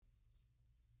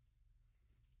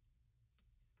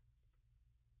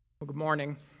Well, good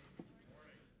morning.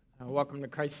 Welcome to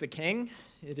Christ the King.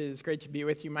 It is great to be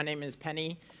with you. My name is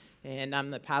Penny, and I'm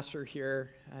the pastor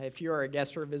here. If you are a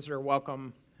guest or a visitor,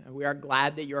 welcome. We are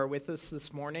glad that you are with us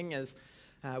this morning as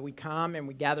we come and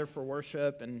we gather for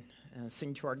worship and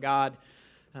sing to our God.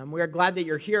 We are glad that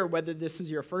you're here, whether this is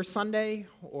your first Sunday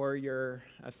or your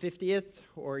 50th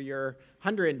or your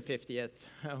 150th.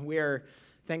 We are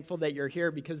thankful that you're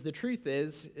here because the truth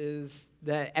is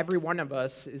that every one of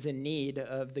us is in need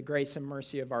of the grace and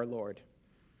mercy of our Lord.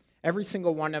 Every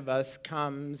single one of us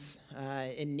comes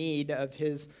in need of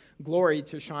His glory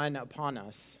to shine upon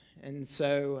us. And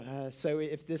so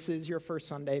if this is your first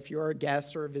Sunday, if you're a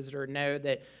guest or a visitor, know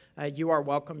that you are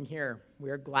welcome here.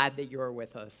 We are glad that you are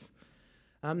with us.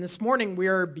 This morning, we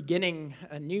are beginning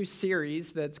a new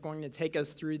series that's going to take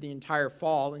us through the entire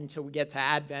fall until we get to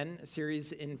Advent, a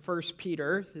series in 1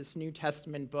 Peter, this New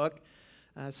Testament book.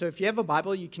 So if you have a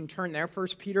Bible, you can turn there. 1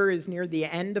 Peter is near the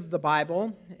end of the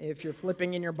Bible. If you're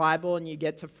flipping in your Bible and you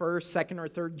get to 1st, 2nd, or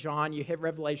 3rd John, you hit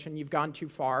Revelation, you've gone too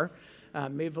far.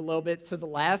 Move a little bit to the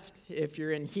left. If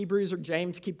you're in Hebrews or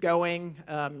James, keep going.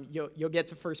 You'll get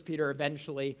to 1 Peter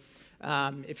eventually.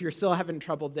 If you're still having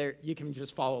trouble there, you can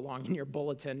just follow along in your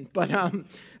bulletin. But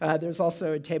there's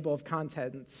also a table of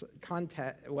contents,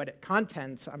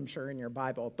 I'm sure, in your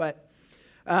Bible. But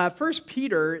 1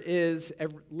 Peter is a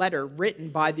letter written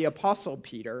by the Apostle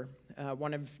Peter,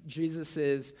 one of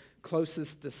Jesus'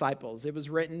 closest disciples. It was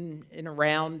written in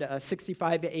around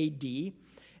 65 A.D.,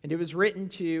 and it was written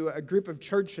to a group of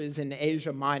churches in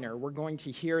Asia Minor. We're going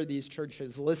to hear these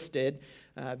churches listed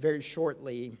very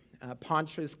shortly.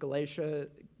 Pontus, Galatia,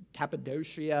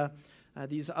 Cappadocia,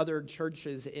 these other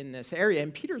churches in this area.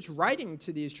 And Peter's writing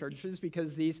to these churches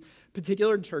because these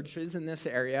particular churches in this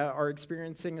area are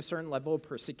experiencing a certain level of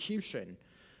persecution.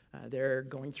 They're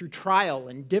going through trial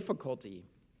and difficulty.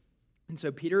 And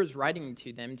so Peter is writing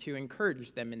to them to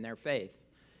encourage them in their faith.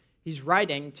 He's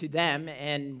writing to them,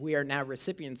 and we are now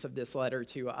recipients of this letter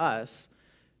to us,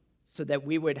 so that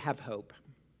we would have hope.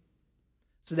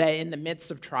 So that in the midst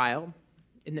of trial,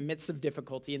 in the midst of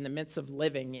difficulty, in the midst of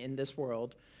living in this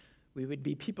world, we would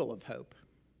be people of hope.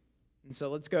 And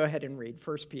so let's go ahead and read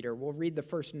 1 Peter. We'll read the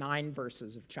first 9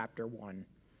 verses of chapter 1.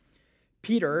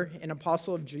 Peter, an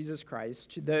apostle of Jesus Christ,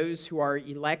 to those who are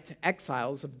elect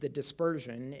exiles of the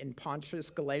dispersion in Pontus,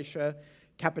 Galatia,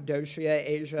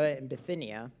 Cappadocia, Asia, and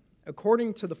Bithynia,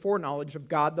 according to the foreknowledge of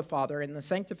God the Father and the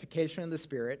sanctification of the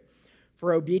Spirit,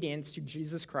 for obedience to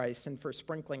Jesus Christ and for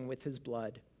sprinkling with His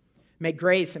blood. May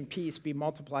grace and peace be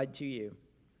multiplied to you.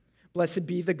 Blessed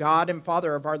be the God and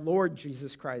Father of our Lord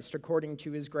Jesus Christ, according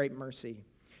to His great mercy.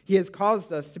 He has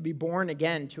caused us to be born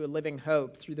again to a living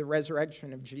hope through the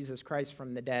resurrection of Jesus Christ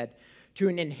from the dead, to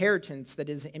an inheritance that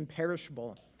is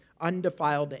imperishable,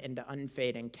 undefiled, and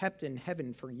unfading, kept in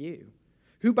heaven for you,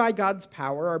 who by God's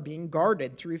power are being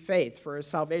guarded through faith for a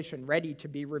salvation ready to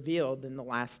be revealed in the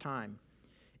last time.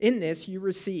 In this you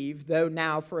receive, though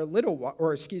now for a little while,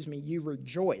 you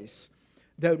rejoice,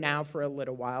 though now for a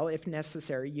little while, if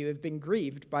necessary, you have been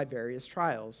grieved by various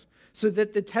trials, so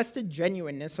that the tested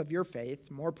genuineness of your faith,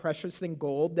 more precious than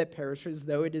gold that perishes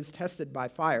though it is tested by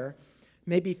fire,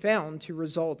 may be found to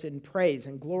result in praise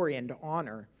and glory and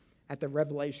honor at the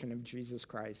revelation of Jesus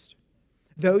Christ.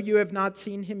 Though you have not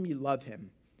seen Him, you love Him.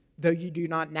 Though you do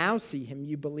not now see Him,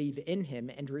 you believe in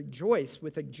Him and rejoice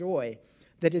with a joy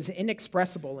that is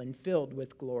inexpressible and filled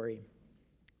with glory,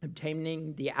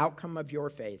 obtaining the outcome of your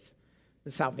faith,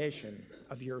 the salvation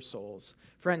of your souls.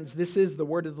 Friends, this is the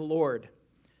word of the Lord.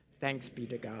 Thanks be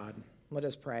to God. Let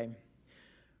us pray.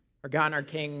 Our God and our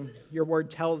King, your word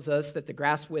tells us that the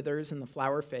grass withers and the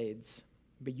flower fades,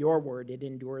 but your word, it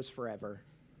endures forever.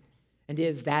 And it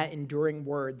is that enduring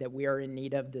word that we are in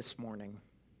need of this morning.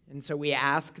 And so we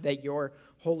ask that your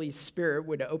Holy Spirit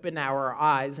would open our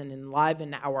eyes and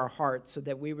enliven our hearts so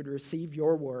that we would receive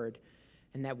your word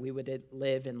and that we would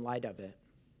live in light of it.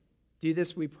 Do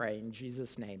this, we pray, in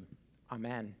Jesus' name.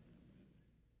 Amen.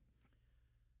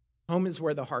 Home is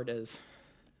where the heart is.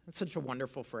 That's such a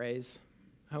wonderful phrase.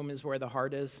 Home is where the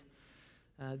heart is.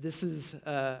 This is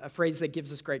a phrase that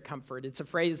gives us great comfort. It's a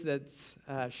phrase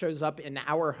that shows up in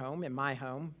our home, in my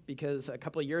home, because a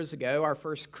couple of years ago, our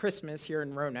first Christmas here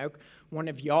in Roanoke, one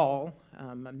of y'all,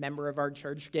 a member of our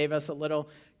church, gave us a little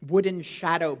wooden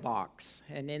shadow box.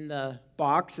 And in the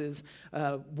box is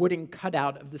a wooden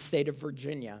cutout of the state of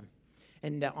Virginia.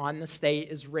 And on the state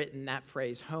is written that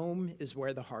phrase, home is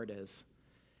where the heart is.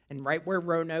 And right where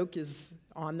Roanoke is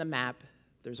on the map,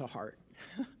 there's a heart.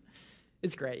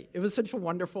 It's great. It was such a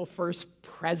wonderful first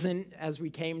present as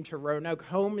we came to Roanoke.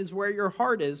 Home is where your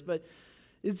heart is, but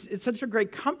it's such a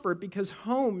great comfort because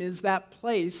home is that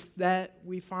place that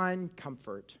we find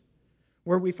comfort.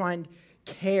 where we find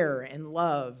care and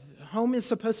love. Home is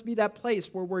supposed to be that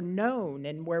place where we're known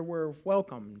and where we're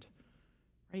welcomed.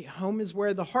 Right? Home is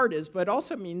where the heart is, but it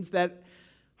also means that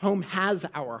home has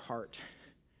our heart.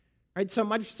 Right? So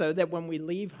much so that when we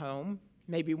leave home,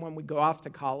 maybe when we go off to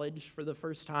college for the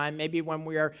first time, maybe when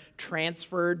we are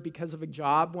transferred because of a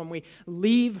job, when we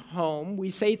leave home, we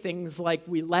say things like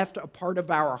we left a part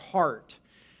of our heart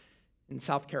in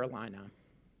South Carolina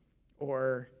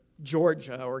or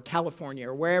Georgia or California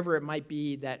or wherever it might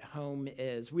be that home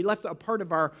is. We left a part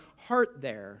of our heart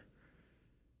there.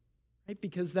 Right?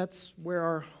 Because that's where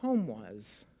our home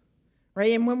was,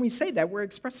 right? And when we say that, we're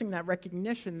expressing that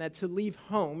recognition that to leave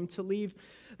home, to leave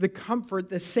the comfort,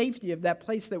 the safety of that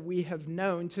place that we have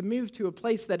known, to move to a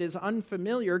place that is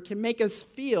unfamiliar can make us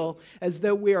feel as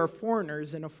though we are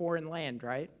foreigners in a foreign land,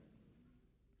 right?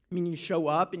 I mean, you show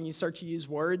up and you start to use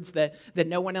words that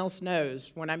no one else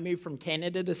knows. When I moved from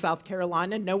Canada to South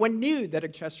Carolina, no one knew that a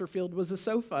Chesterfield was a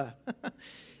sofa.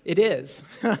 It is.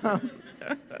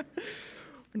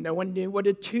 No one knew what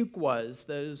a toque was,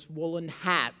 those woolen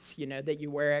hats, that you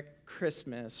wear at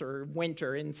Christmas or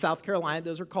winter. In South Carolina,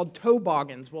 those are called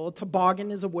toboggans. Well, a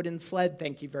toboggan is a wooden sled,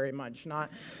 thank you very much, not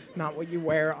what you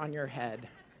wear on your head.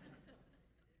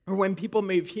 Or when people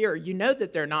move here, you know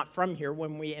that they're not from here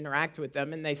when we interact with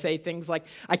them, and they say things like,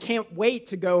 I can't wait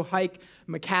to go hike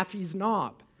McAfee's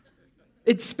Knob.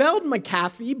 It's spelled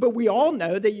McAfee, but we all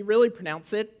know that you really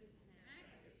pronounce it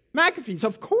McAfee's,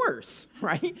 of course,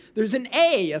 right? There's an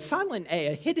A, a silent A,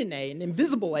 a hidden A, an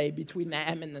invisible A between the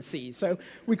M and the C. So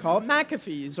we call it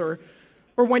McAfee's. Or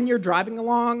when you're driving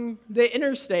along the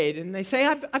interstate and they say,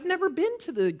 I've never been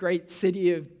to the great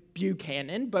city of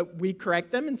Buchanan, but we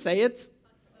correct them and say it's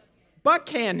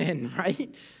Buchanan, right?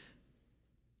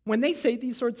 When they say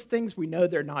these sorts of things, we know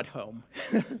they're not home.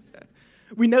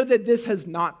 We know that this has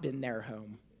not been their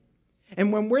home.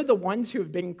 And when we're the ones who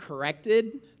have been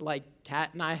corrected, like Kat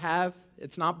and I have,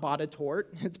 it's not Bottatort,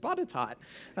 it's Bottatot.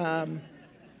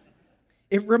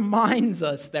 It reminds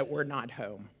us that we're not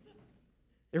home.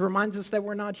 It reminds us that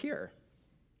we're not here.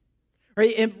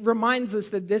 Right? It reminds us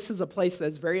that this is a place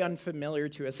that's very unfamiliar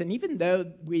to us. And even though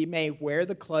we may wear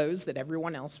the clothes that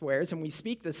everyone else wears and we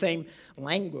speak the same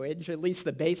language, at least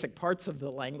the basic parts of the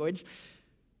language,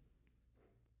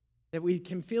 that we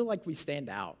can feel like we stand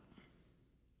out.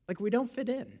 Like we don't fit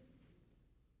in.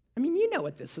 I mean, you know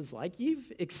what this is like.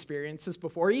 You've experienced this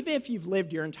before. Even if you've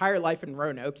lived your entire life in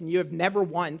Roanoke and you have never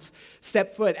once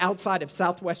stepped foot outside of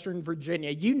southwestern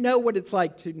Virginia, you know what it's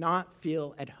like to not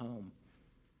feel at home.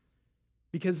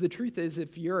 Because the truth is,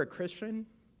 if you're a Christian,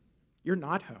 you're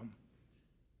not home.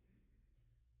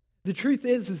 The truth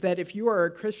is that if you are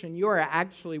a Christian, you are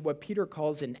actually what Peter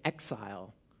calls an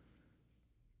exile.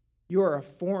 You are a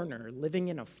foreigner living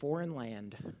in a foreign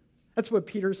land. That's what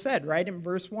Peter said, right, in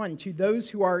verse 1, to those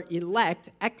who are elect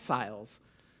exiles.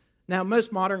 Now,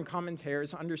 most modern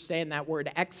commentators understand that word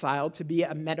exile to be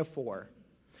a metaphor.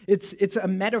 It's a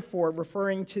metaphor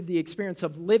referring to the experience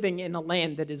of living in a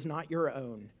land that is not your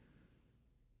own.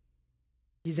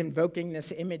 He's invoking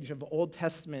this image of Old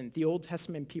Testament, the Old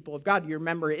Testament people of God. You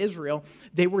remember Israel,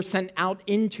 they were sent out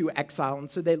into exile, and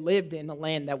so they lived in a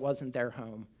land that wasn't their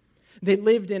home. They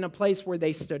lived in a place where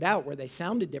they stood out, where they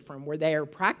sounded different, where their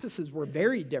practices were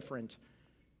very different.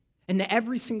 And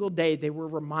every single day they were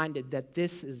reminded that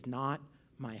this is not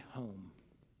my home.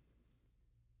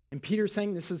 And Peter's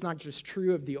saying this is not just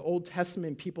true of the Old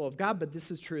Testament people of God, but this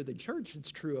is true of the church.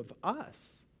 It's true of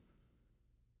us.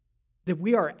 That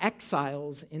we are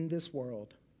exiles in this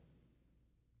world.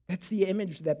 That's the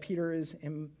image that Peter is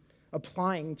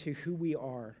applying to who we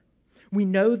are. We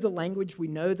know the language, we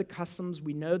know the customs,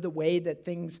 we know the way that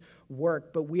things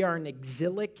work, but we are an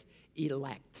exilic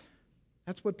elect.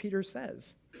 That's what Peter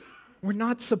says. We're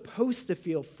not supposed to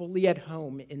feel fully at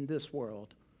home in this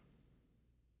world.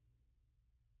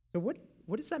 So what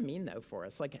does that mean, though, for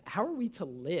us? Like, how are we to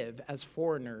live as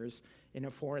foreigners in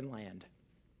a foreign land?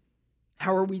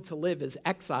 How are we to live as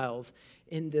exiles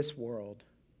in this world?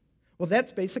 Well,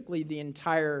 that's basically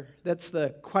that's the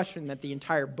question that the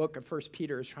entire book of 1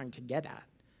 Peter is trying to get at.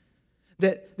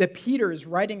 That Peter is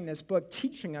writing this book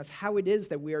teaching us how it is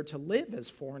that we are to live as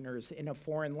foreigners in a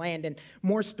foreign land. And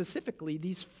more specifically,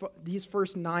 these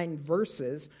first 9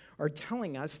 verses are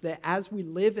telling us that as we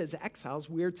live as exiles,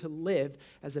 we are to live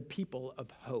as a people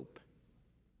of hope.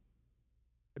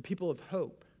 A people of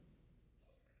hope.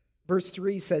 Verse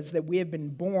 3 says that we have been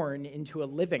born into a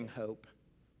living hope.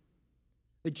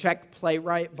 The Czech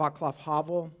playwright Václav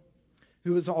Havel,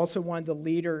 who was also one of the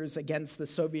leaders against the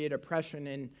Soviet oppression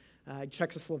in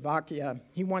Czechoslovakia,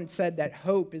 he once said that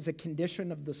hope is a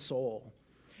condition of the soul.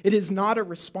 It is not a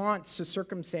response to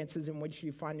circumstances in which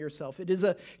you find yourself. It is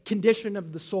a condition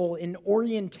of the soul, an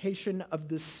orientation of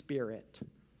the spirit.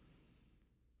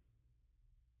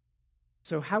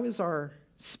 So how is our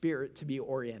spirit to be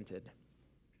oriented?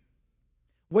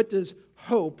 What does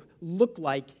hope look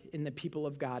like in the people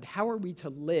of God? How are we to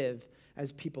live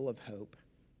as people of hope?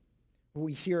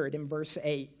 We hear it in verse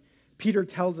 8. Peter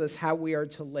tells us how we are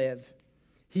to live.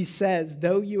 He says,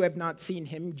 though you have not seen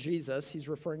him, Jesus, he's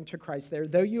referring to Christ there,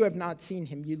 though you have not seen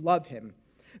him, you love him.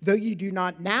 Though you do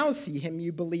not now see him,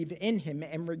 you believe in him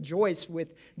and rejoice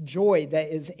with joy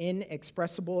that is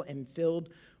inexpressible and filled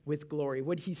with glory.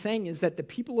 What he's saying is that the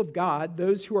people of God,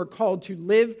 those who are called to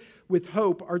live with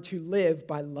hope, are to live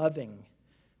by loving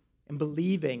and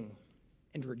believing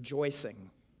and rejoicing.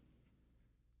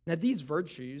 Now, these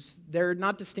virtues, they're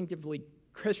not distinctively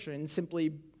Christian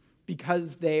simply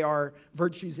because they are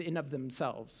virtues in of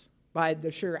themselves, by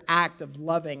the sheer act of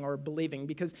loving or believing,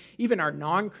 because even our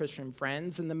non-Christian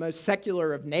friends and the most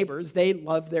secular of neighbors, they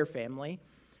love their family,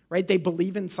 right? They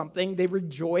believe in something. They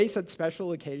rejoice at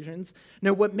special occasions.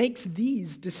 Now, what makes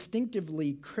these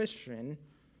distinctively Christian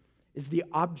is the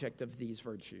object of these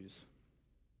virtues.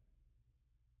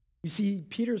 You see,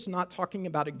 Peter's not talking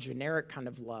about a generic kind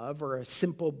of love or a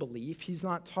simple belief. He's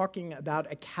not talking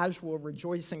about a casual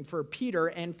rejoicing. For Peter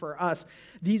and for us,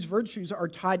 these virtues are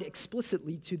tied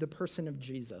explicitly to the person of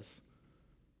Jesus.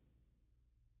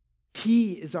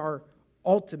 He is our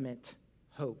ultimate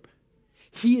hope.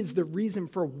 He is the reason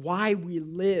for why we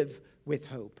live with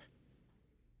hope.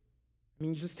 I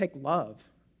mean, just take love,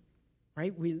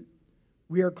 right?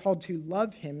 We are called to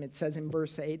love him, it says in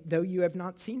verse 8, though you have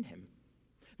not seen him.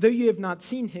 Though you have not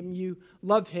seen him, you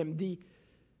love him.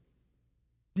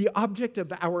 The object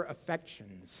of our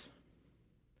affections,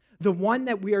 the one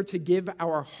that we are to give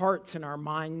our hearts and our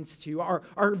minds to,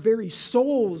 our very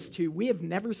souls to, we have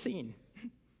never seen.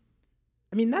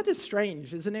 I mean, that is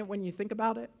strange, isn't it, when you think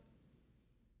about it?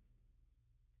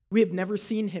 We have never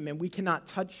seen him, and we cannot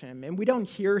touch him, and we don't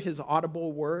hear his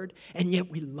audible word, and yet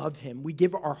we love him. We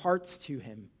give our hearts to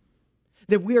him.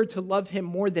 That we are to love him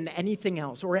more than anything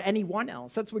else or anyone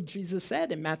else. That's what Jesus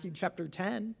said in Matthew chapter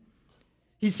 10.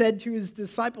 He said to his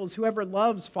disciples, whoever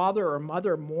loves father or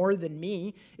mother more than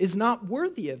me is not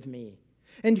worthy of me.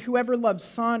 And whoever loves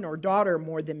son or daughter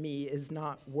more than me is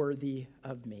not worthy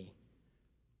of me.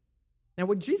 Now,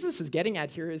 what Jesus is getting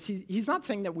at here is he's not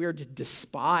saying that we are to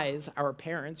despise our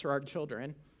parents or our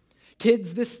children.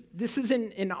 Kids, this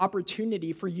isn't an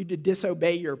opportunity for you to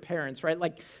disobey your parents, right?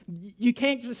 Like, you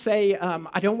can't just say,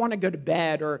 I don't want to go to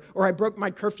bed, or I broke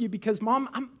my curfew because,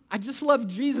 Mom, I just love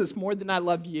Jesus more than I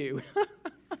love you.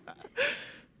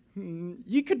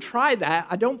 You could try that.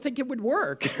 I don't think it would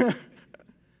work.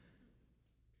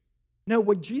 No,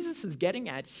 what Jesus is getting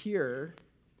at here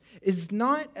is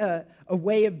not a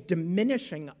way of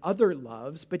diminishing other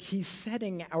loves, but he's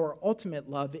setting our ultimate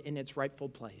love in its rightful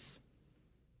place.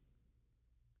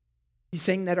 He's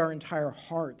saying that our entire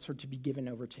hearts are to be given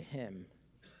over to him.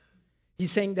 He's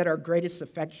saying that our greatest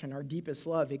affection, our deepest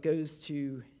love, it goes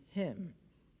to him.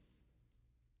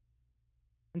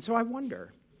 And so I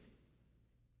wonder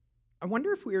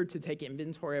if we were to take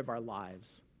inventory of our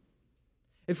lives,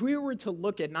 if we were to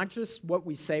look at not just what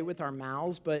we say with our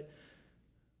mouths, but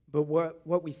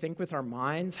what we think with our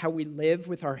minds, how we live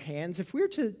with our hands, if we were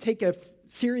to take a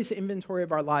serious inventory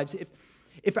of our lives,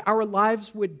 if our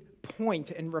lives would point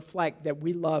and reflect that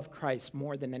we love Christ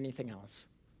more than anything else?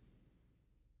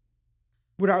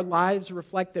 Would our lives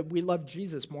reflect that we love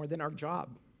Jesus more than our job?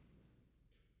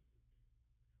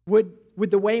 Would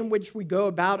the way in which we go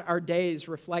about our days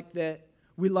reflect that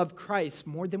we love Christ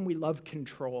more than we love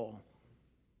control?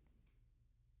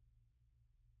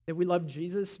 That we love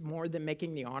Jesus more than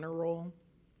making the honor roll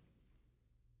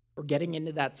or getting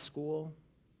into that school?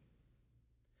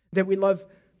 That we love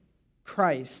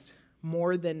Christ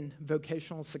more than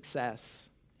vocational success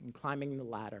and climbing the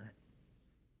ladder?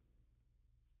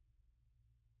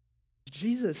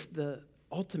 Jesus, the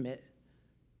ultimate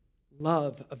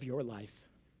love of your life.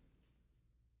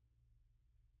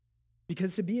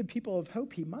 Because to be a people of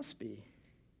hope, he must be.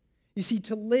 You see,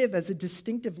 to live as a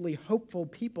distinctively hopeful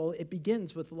people, it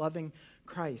begins with loving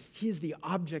Christ. He is the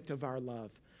object of our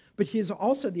love. But he is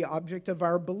also the object of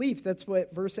our belief. That's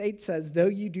what verse 8 says. Though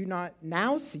you do not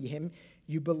now see him,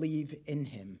 you believe in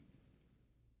him.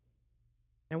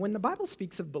 And when the Bible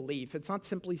speaks of belief, it's not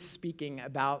simply speaking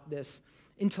about this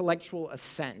intellectual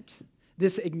assent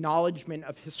this acknowledgement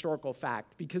of historical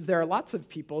fact, because there are lots of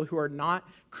people who are not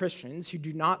Christians, who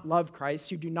do not love Christ,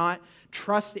 who do not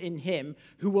trust in him,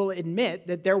 who will admit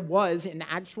that there was an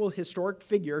actual historic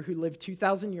figure who lived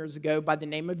 2,000 years ago by the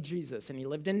name of Jesus, and he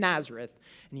lived in Nazareth,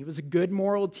 and he was a good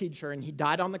moral teacher, and he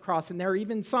died on the cross, and there are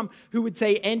even some who would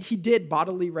say, and he did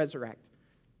bodily resurrect.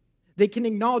 They can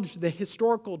acknowledge the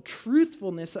historical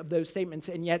truthfulness of those statements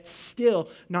and yet still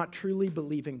not truly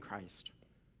believe in Christ.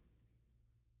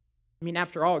 I mean,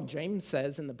 after all, James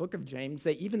says in the book of James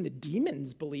that even the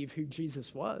demons believe who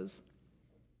Jesus was,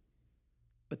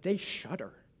 but they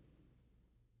shudder.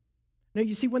 Now,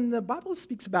 you see, when the Bible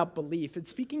speaks about belief, it's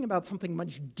speaking about something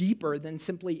much deeper than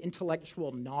simply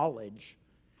intellectual knowledge.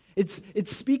 It's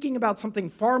speaking about something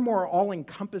far more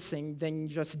all-encompassing than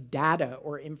just data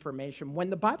or information. When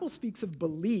the Bible speaks of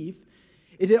belief,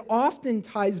 it often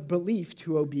ties belief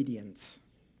to obedience.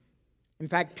 In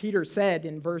fact, Peter said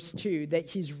in verse 2 that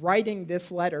he's writing this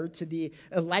letter to the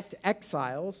elect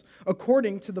exiles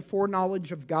according to the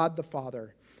foreknowledge of God the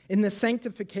Father, in the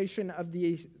sanctification of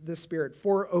the Spirit,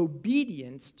 for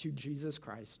obedience to Jesus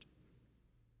Christ.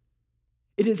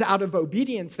 It is out of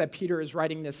obedience that Peter is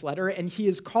writing this letter, and he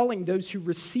is calling those who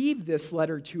receive this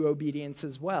letter to obedience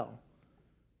as well.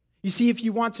 You see, if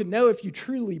you want to know if you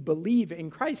truly believe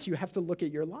in Christ, you have to look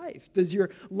at your life. Does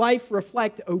your life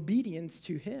reflect obedience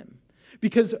to him?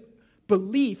 Because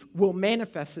belief will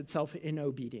manifest itself in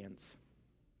obedience.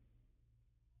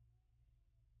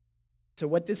 So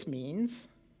what this means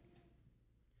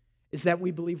is that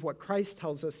we believe what Christ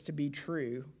tells us to be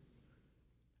true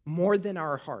more than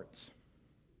our hearts.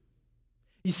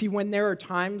 You see, when there are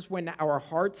times when our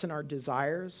hearts and our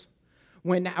desires,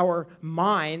 when our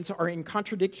minds are in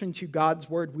contradiction to God's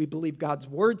word, we believe God's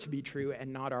word to be true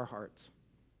and not our hearts.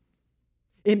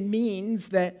 It means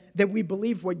that we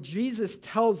believe what Jesus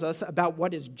tells us about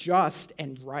what is just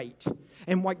and right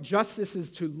and what justice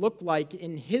is to look like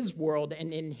in his world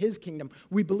and in his kingdom.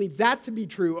 We believe that to be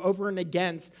true over and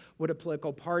against what a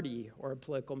political party or a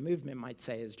political movement might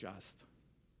say is just.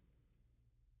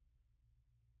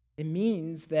 It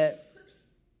means that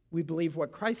we believe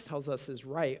what Christ tells us is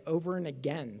right over and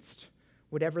against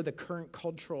whatever the current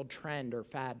cultural trend or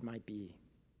fad might be.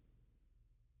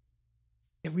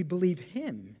 That we believe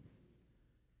him.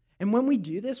 And when we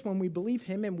do this, when we believe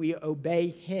him and we obey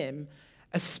him,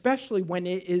 especially when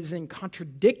it is in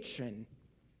contradiction,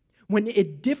 when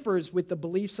it differs with the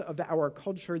beliefs of our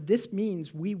culture, this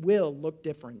means we will look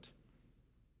different.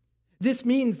 This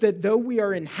means that though we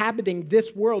are inhabiting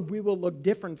this world, we will look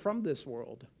different from this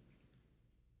world.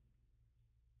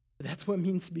 That's what it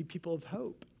means to be people of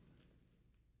hope.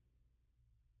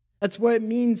 That's what it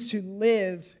means to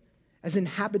live as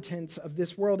inhabitants of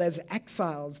this world, as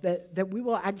exiles, that we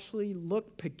will actually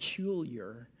look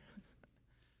peculiar.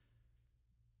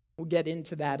 We'll get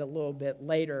into that a little bit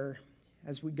later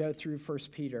as we go through 1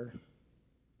 Peter.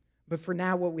 But for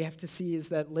now, what we have to see is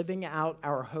that living out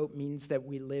our hope means that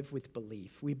we live with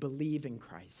belief. We believe in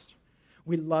Christ.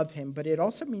 We love him, but it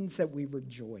also means that we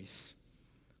rejoice.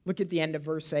 Look at the end of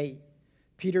verse 8.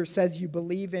 Peter says, "You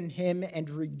believe in him and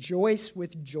rejoice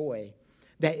with joy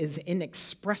that is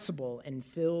inexpressible and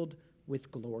filled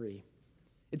with glory."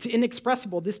 It's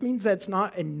inexpressible. This means that it's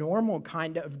not a normal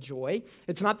kind of joy.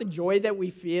 It's not the joy that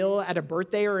we feel at a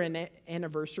birthday or an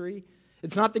anniversary.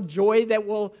 It's not the joy that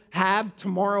we'll have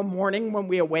tomorrow morning when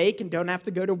we awake and don't have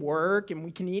to go to work and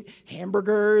we can eat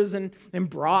hamburgers and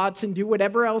brats and do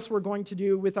whatever else we're going to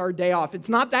do with our day off. It's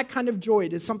not that kind of joy.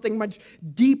 It is something much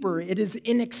deeper. It is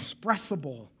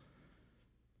inexpressible.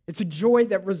 It's a joy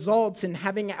that results in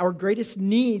having our greatest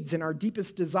needs and our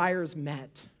deepest desires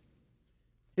met.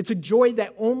 It's a joy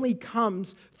that only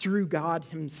comes through God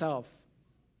himself.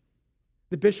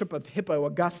 The Bishop of Hippo,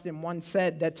 Augustine, once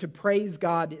said that to praise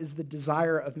God is the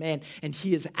desire of man, and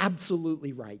he is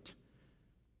absolutely right.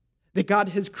 That God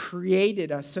has created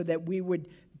us so that we would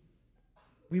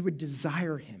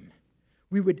desire him.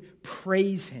 We would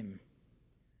praise him.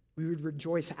 We would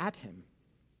rejoice at him.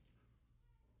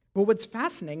 But what's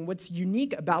fascinating, what's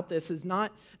unique about this is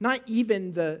not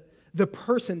even the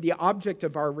person, the object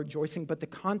of our rejoicing, but the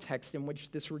context in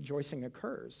which this rejoicing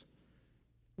occurs.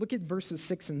 Look at verses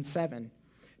 6 and 7.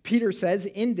 Peter says,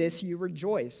 "In this you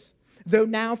rejoice, though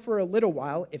now for a little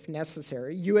while, if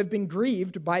necessary, you have been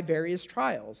grieved by various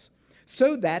trials,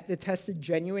 so that the tested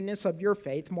genuineness of your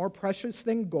faith, more precious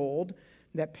than gold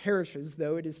that perishes,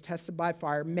 though it is tested by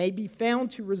fire, may be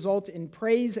found to result in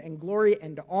praise and glory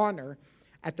and honor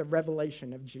at the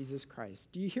revelation of Jesus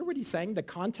Christ." Do you hear what he's saying? The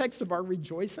context of our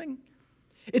rejoicing?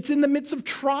 It's in the midst of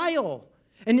trial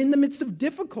and in the midst of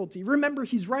difficulty. Remember,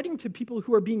 he's writing to people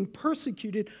who are being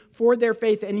persecuted for their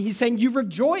faith, and he's saying, you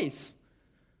rejoice.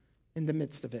 in the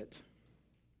midst of it.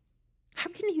 How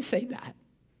can he say that?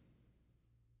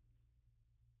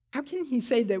 How can he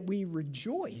say that we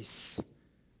rejoice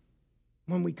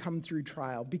when we come through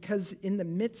trial? Because in the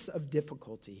midst of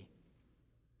difficulty,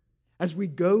 as we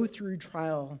go through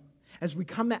trial, as we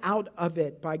come out of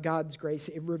it by God's grace,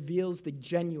 it reveals the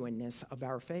genuineness of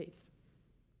our faith.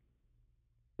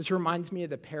 This reminds me of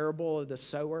the parable of the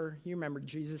sower. You remember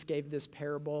Jesus gave this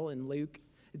parable in Luke.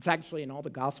 It's actually in all the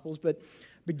Gospels, but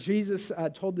Jesus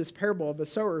told this parable of a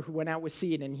sower who went out with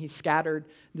seed, and he scattered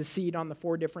the seed on the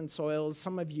 4 different soils.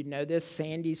 Some of you know this: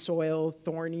 sandy soil,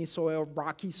 thorny soil,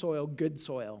 rocky soil, good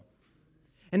soil.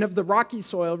 And of the rocky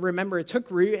soil, remember, it took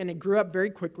root and it grew up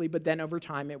very quickly, but then over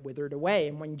time it withered away.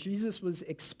 And when Jesus was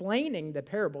explaining the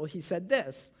parable, he said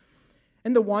this: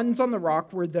 "And the ones on the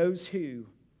rock were those who,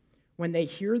 when they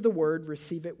hear the word,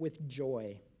 receive it with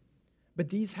joy. But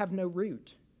these have no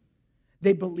root.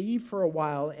 They believe for a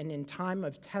while, and in time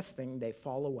of testing, they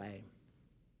fall away."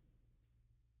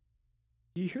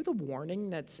 Do you hear the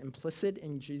warning that's implicit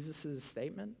in Jesus'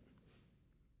 statement?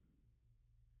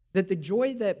 That the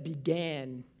joy that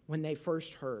began when they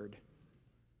first heard,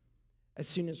 as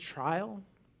soon as trial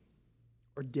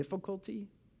or difficulty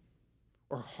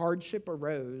or hardship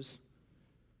arose,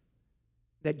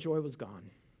 that joy was gone.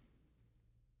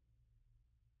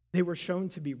 They were shown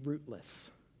to be rootless.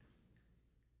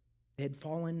 They had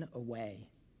fallen away.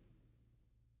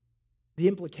 The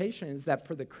implication is that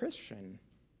for the Christian,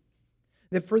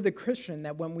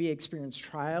 that when we experience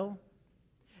trial,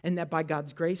 and that by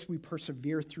God's grace we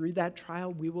persevere through that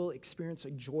trial, we will experience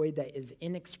a joy that is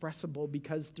inexpressible,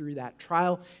 because through that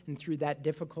trial and through that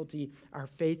difficulty, our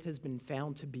faith has been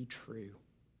found to be true.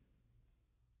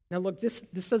 Now look, this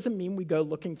doesn't mean we go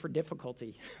looking for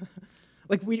difficulty.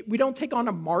 Like we don't take on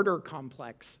a martyr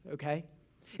complex, okay?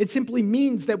 It simply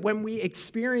means that when we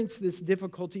experience this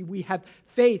difficulty, we have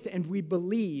faith and we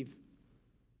believe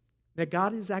that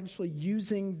God is actually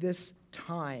using this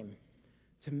time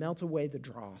to melt away the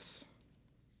dross.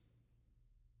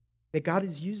 That God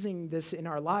is using this in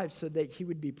our lives so that he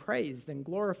would be praised and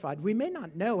glorified. We may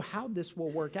not know how this will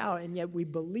work out, and yet we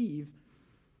believe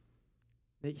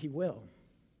that he will.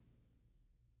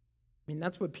 I mean,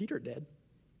 that's what Peter did.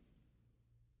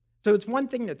 So it's one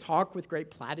thing to talk with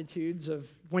great platitudes of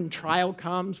when trial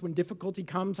comes, when difficulty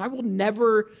comes, I will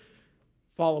never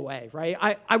fall away, right?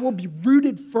 I will be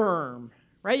rooted firm,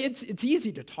 right? It's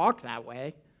easy to talk that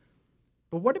way.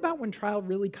 But what about when trial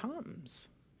really comes?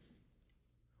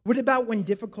 What about when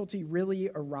difficulty really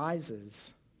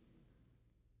arises?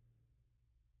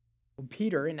 Well,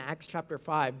 Peter, in Acts chapter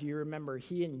 5, do you remember,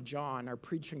 he and John are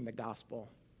preaching the gospel.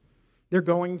 They're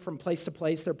going from place to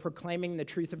place. They're proclaiming the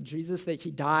truth of Jesus, that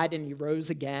he died and he rose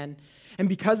again. And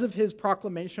because of his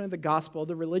proclamation of the gospel,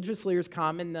 the religious leaders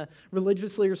come, and the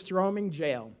religious leaders throw him in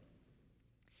jail.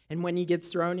 And when he gets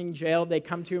thrown in jail, they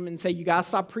come to him and say, you got to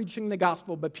stop preaching the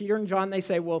gospel. But Peter and John, they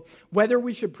say, well, whether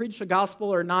we should preach the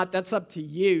gospel or not, that's up to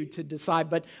you to decide.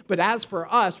 But as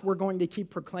for us, we're going to keep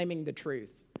proclaiming the truth.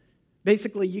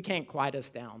 Basically, you can't quiet us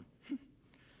down.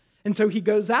 And so he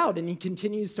goes out and he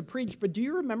continues to preach. But do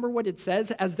you remember what it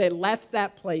says? As they left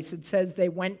that place, it says they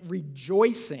went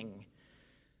rejoicing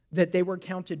that they were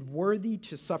counted worthy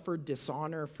to suffer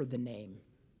dishonor for the name.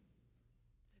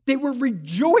 They were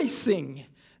rejoicing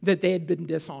that they had been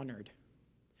dishonored,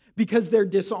 because their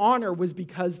dishonor was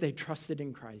because they trusted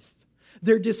in Christ.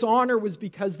 Their dishonor was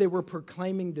because they were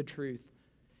proclaiming the truth.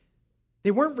 They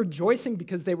weren't rejoicing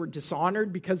because they were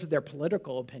dishonored because of their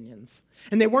political opinions.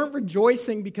 And they weren't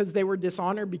rejoicing because they were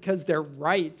dishonored because their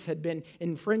rights had been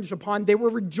infringed upon. They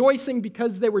were rejoicing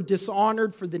because they were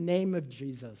dishonored for the name of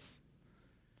Jesus.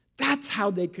 That's how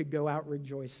they could go out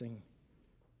rejoicing.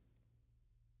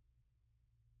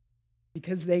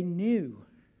 Because they knew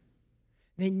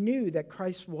that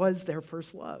Christ was their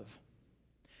first love.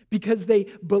 Because they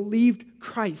believed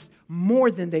Christ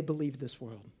more than they believed this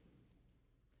world.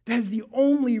 That is the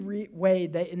only way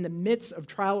that in the midst of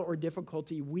trial or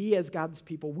difficulty, we as God's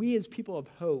people, we as people of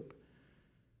hope,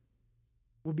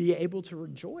 will be able to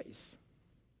rejoice.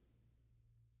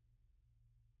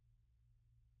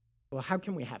 Well, how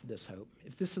can we have this hope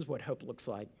if this is what hope looks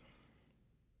like?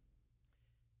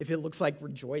 If it looks like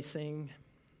rejoicing,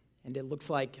 and it looks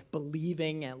like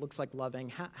believing, and it looks like loving,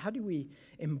 how do we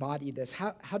embody this?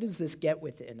 How does this get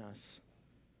within us?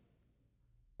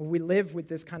 Well, we live with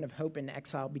this kind of hope in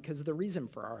exile because of the reason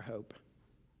for our hope,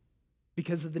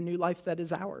 because of the new life that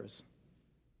is ours.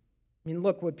 I mean,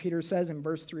 look what Peter says in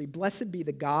verse 3, "Blessed be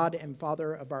the God and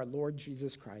Father of our Lord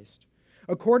Jesus Christ.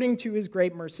 According to his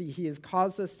great mercy, he has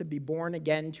caused us to be born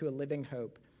again to a living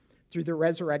hope through the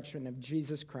resurrection of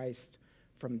Jesus Christ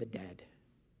from the dead."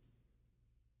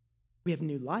 We have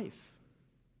new life.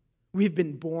 We've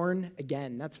been born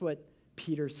again. That's what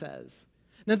Peter says.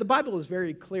 Now, the Bible is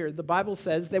very clear. The Bible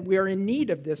says that we are in need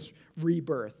of this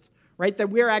rebirth, right? That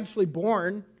we are actually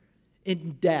born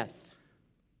in death,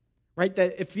 right?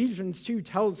 That Ephesians 2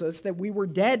 tells us that we were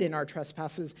dead in our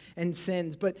trespasses and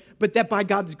sins, but that by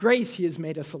God's grace, he has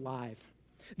made us alive.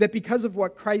 That because of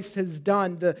what Christ has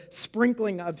done, the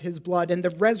sprinkling of his blood and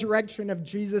the resurrection of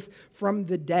Jesus from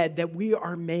the dead, that we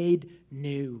are made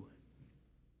new.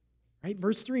 Right?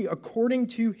 Verse 3, according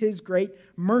to his great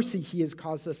mercy, he has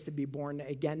caused us to be born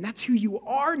again. That's who you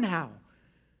are now.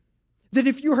 That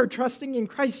if you are trusting in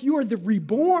Christ, you are the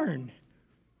reborn.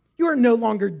 You are no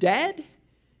longer dead.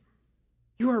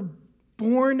 You are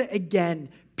born again,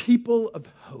 people of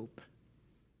hope.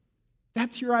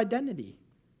 That's your identity.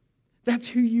 That's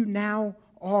who you now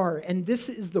are. And this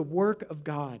is the work of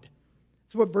God.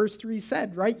 That's what verse 3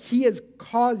 said, right? He has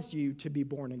caused you to be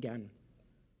born again.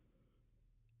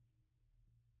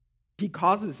 He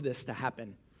causes this to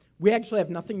happen. We actually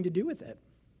have nothing to do with it.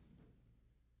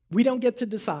 We don't get to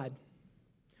decide.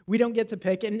 We don't get to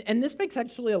pick. And this makes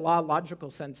actually a lot of logical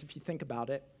sense if you think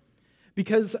about it.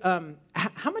 Because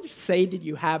how much say did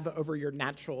you have over your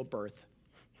natural birth?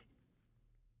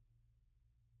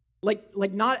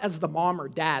 Like not as the mom or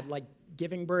dad, like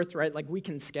giving birth, right? Like we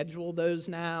can schedule those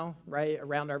now, right?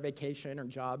 Around our vacation or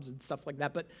jobs and stuff like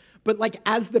that. But like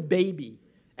as the baby,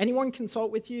 anyone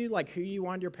consult with you, like who you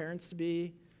wanted your parents to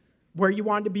be, where you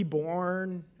wanted to be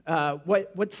born,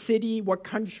 what city, what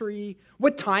country,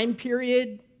 what time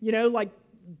period, maybe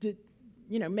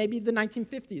the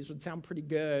 1950s would sound pretty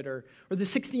good, or the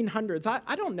 1600s.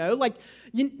 I don't know.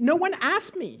 No one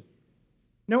asked me.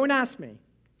 No one asked me.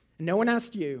 No one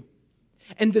asked you.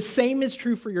 And the same is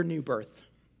true for your new birth,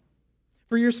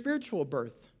 for your spiritual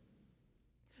birth.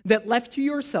 That left to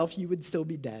yourself, you would still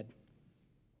be dead.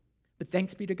 But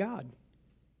thanks be to God.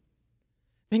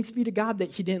 Thanks be to God that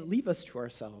he didn't leave us to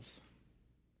ourselves.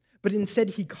 But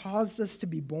instead, he caused us to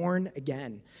be born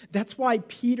again. That's why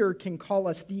Peter can call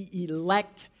us the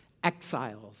elect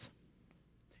exiles.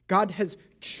 God has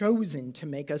chosen to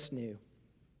make us new.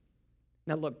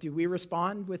 Now look, do we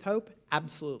respond with hope?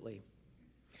 Absolutely.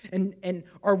 And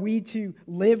are we to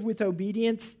live with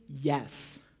obedience?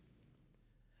 Yes.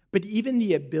 But even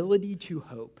the ability to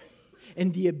hope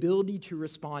and the ability to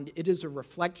respond, it is a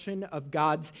reflection of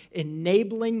God's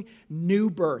enabling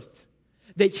new birth.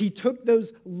 That he took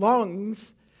those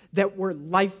lungs that were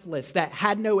lifeless, that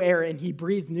had no air, and he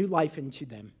breathed new life into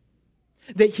them.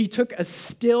 That he took a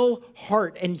still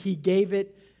heart and he gave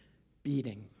it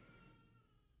beating.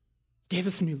 Gave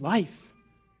us new life.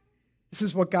 This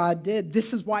is what God did.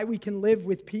 This is why we can live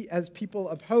as people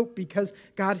of hope, because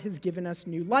God has given us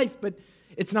new life. But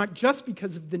it's not just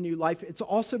because of the new life, it's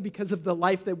also because of the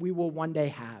life that we will one day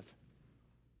have.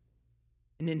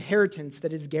 An inheritance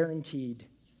that is guaranteed.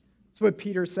 That's what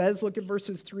Peter says. Look at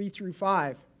verses 3 through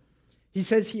 5. He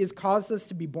says he has caused us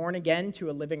to be born again to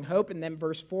a living hope. And then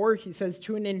verse 4, he says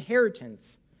to an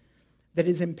inheritance that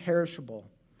is imperishable,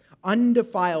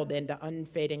 undefiled and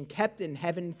unfading, kept in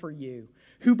heaven for you,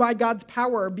 who by God's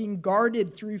power are being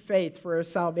guarded through faith for a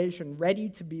salvation ready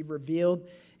to be revealed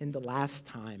in the last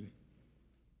time.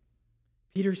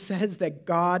 Peter says that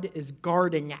God is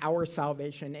guarding our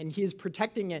salvation, and he is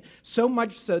protecting it so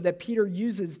much so that Peter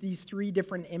uses these three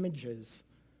different images.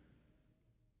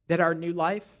 That our new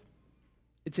life,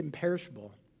 it's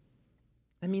imperishable.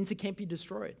 That means it can't be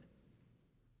destroyed.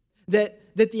 That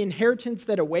the inheritance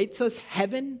that awaits us,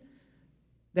 heaven,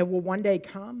 that will one day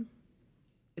come,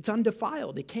 it's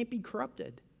undefiled. It can't be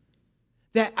corrupted.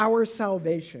 That our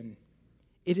salvation,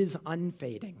 it is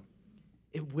unfading.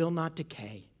 It will not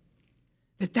decay.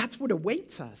 That's what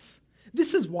awaits us.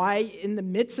 This is why in the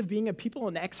midst of being a people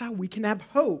in exile, we can have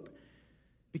hope,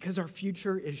 because our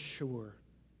future is sure.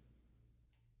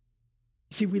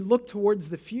 See, we look towards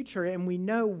the future and we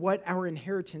know what our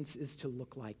inheritance is to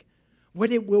look like,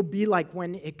 what it will be like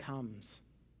when it comes.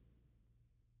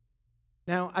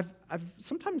 Now, I've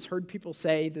sometimes heard people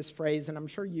say this phrase, and I'm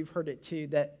sure you've heard it too,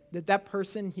 that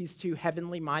person, he's too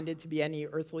heavenly minded to be any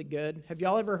earthly good. Have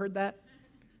y'all ever heard that?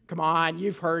 Come on,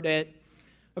 you've heard it.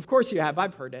 Of course you have.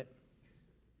 I've heard it.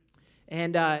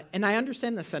 And I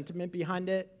understand the sentiment behind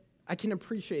it. I can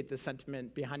appreciate the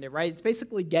sentiment behind it, right? It's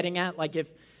basically getting at, like,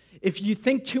 if you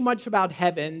think too much about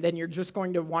heaven, then you're just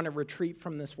going to want to retreat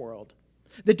from this world.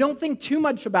 That don't think too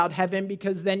much about heaven,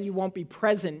 because then you won't be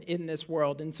present in this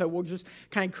world. And so we'll just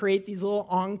kind of create these little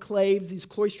enclaves, these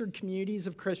cloistered communities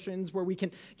of Christians where we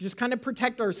can just kind of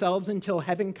protect ourselves until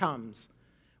heaven comes,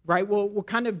 right? We'll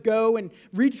kind of go and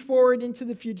reach forward into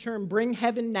the future and bring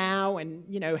heaven now, and,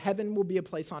 heaven will be a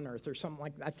place on earth or something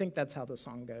like that. I think that's how the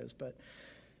song goes, but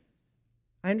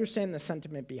I understand the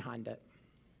sentiment behind it.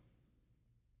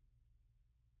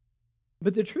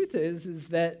 But the truth is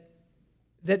that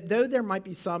though there might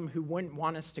be some who wouldn't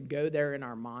want us to go there in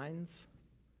our minds,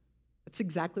 that's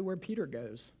exactly where Peter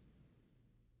goes.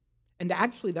 And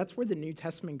actually, that's where the New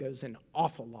Testament goes an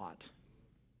awful lot.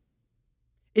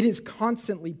 It is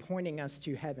constantly pointing us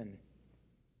to heaven.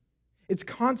 It's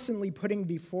constantly putting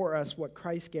before us what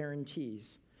Christ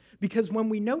guarantees. Because when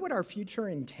we know what our future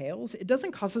entails, it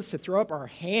doesn't cause us to throw up our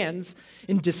hands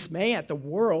in dismay at the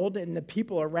world and the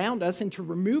people around us and to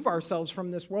remove ourselves from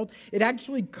this world. It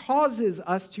actually causes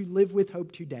us to live with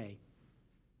hope today.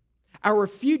 Our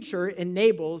future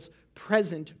enables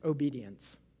present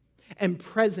obedience and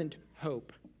present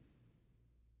hope.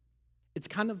 It's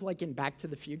kind of like in Back to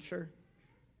the Future.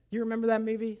 You remember that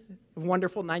movie? A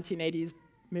wonderful 1980s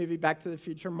movie, Back to the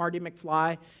Future. Marty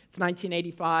McFly. It's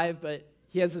 1985, but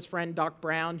he has his friend Doc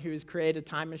Brown who has created a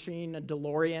time machine, a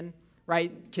DeLorean,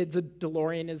 right? Kids, a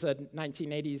DeLorean is a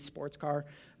 1980s sports car.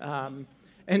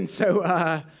 And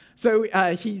so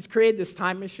he's created this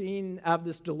time machine of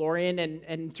this DeLorean,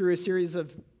 and through a series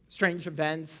of strange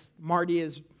events, Marty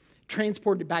is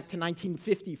transported back to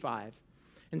 1955.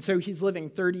 And so he's living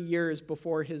 30 years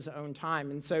before his own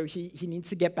time, and so he needs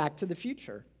to get back to the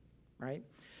future, right?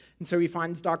 And so he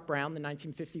finds Doc Brown, the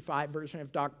 1955 version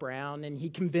of Doc Brown, and he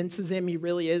convinces him he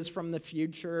really is from the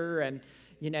future. And,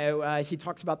 he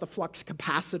talks about the flux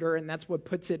capacitor, and that's what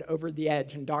puts it over the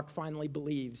edge. And Doc finally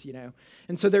believes,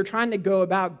 And so they're trying to go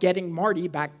about getting Marty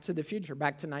back to the future,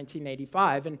 back to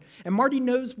 1985. And Marty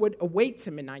knows what awaits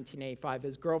him in 1985,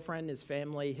 his girlfriend, his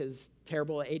family, his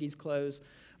terrible 80s clothes.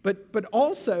 But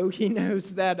also he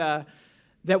knows that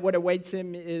what awaits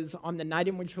him is on the night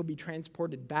in which he'll be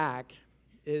transported back,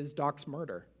 is Doc's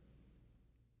murder.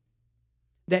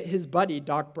 That his buddy,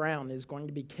 Doc Brown, is going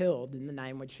to be killed in the night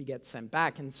in which he gets sent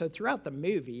back. And so throughout the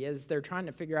movie, as they're trying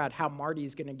to figure out how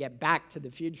Marty's going to get back to the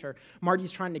future,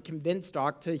 Marty's trying to convince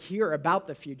Doc to hear about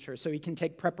the future so he can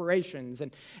take preparations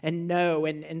and know,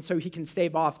 and so he can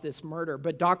stave off this murder.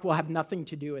 But Doc will have nothing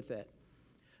to do with it.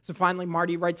 So finally,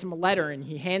 Marty writes him a letter, and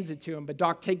he hands it to him, but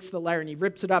Doc takes the letter, and he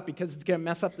rips it up because it's going to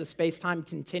mess up the space-time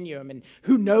continuum, and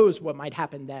who knows what might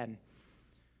happen then.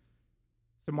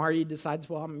 So Marty decides,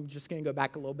 well, I'm just going to go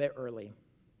back a little bit early.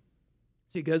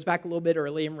 So he goes back a little bit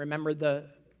early, and remember the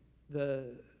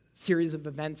series of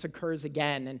events occurs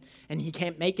again, and he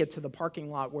can't make it to the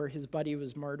parking lot where his buddy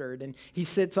was murdered, and he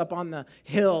sits up on the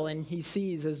hill, and he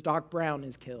sees as Doc Brown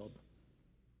is killed.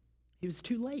 He was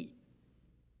too late.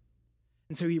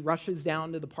 And so he rushes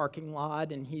down to the parking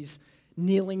lot, and he's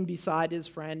kneeling beside his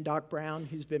friend, Doc Brown,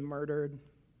 who's been murdered.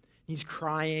 He's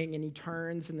crying, and he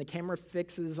turns, and the camera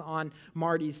fixes on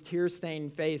Marty's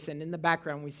tear-stained face, and in the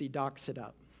background, we see Doc sit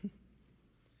up.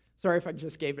 Sorry if I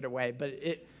just gave it away, but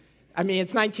it's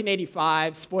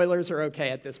 1985. Spoilers are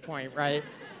okay at this point, right?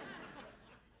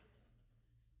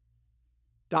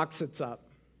 Doc sits up,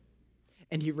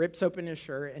 and he rips open his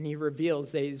shirt, and he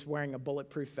reveals that he's wearing a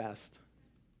bulletproof vest.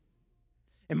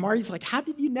 And Marty's like, how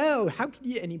did you know? How could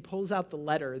you? And he pulls out the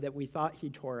letter that we thought he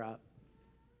tore up.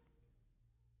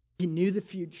 He knew the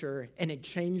future, and it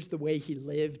changed the way he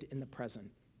lived in the present.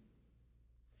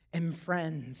 And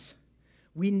friends,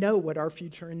 we know what our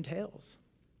future entails.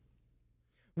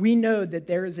 We know that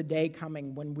there is a day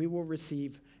coming when we will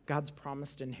receive God's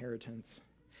promised inheritance.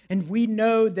 And we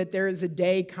know that there is a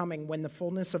day coming when the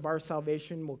fullness of our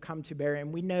salvation will come to bear.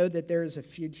 And we know that there is a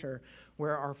future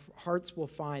where our hearts will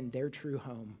find their true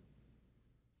home.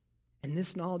 And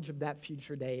this knowledge of that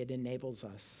future day, it enables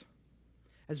us.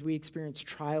 As we experience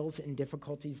trials and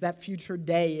difficulties, that future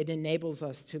day, it enables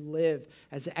us to live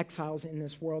as exiles in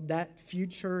this world. That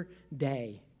future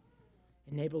day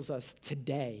enables us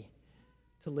today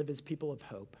to live as people of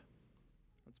hope.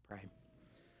 Let's pray.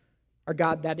 Our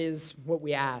God, that is what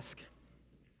we ask,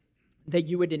 that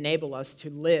you would enable us to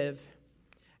live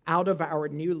out of our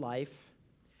new life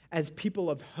as people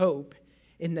of hope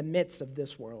in the midst of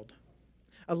this world.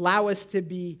 Allow us to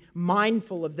be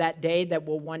mindful of that day that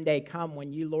will one day come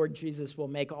when you, Lord Jesus, will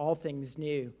make all things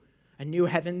new, a new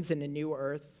heavens and a new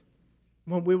earth,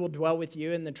 when we will dwell with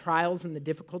you and the trials and the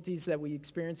difficulties that we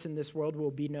experience in this world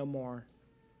will be no more.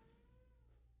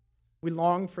 We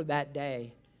long for that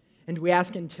day, and we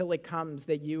ask until it comes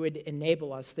that you would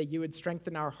enable us, that you would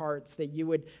strengthen our hearts, that you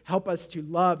would help us to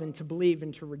love and to believe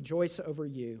and to rejoice over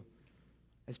you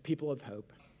as people of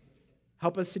hope.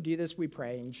 Help us to do this, we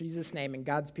pray. In Jesus' name, and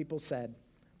God's people said,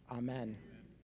 amen.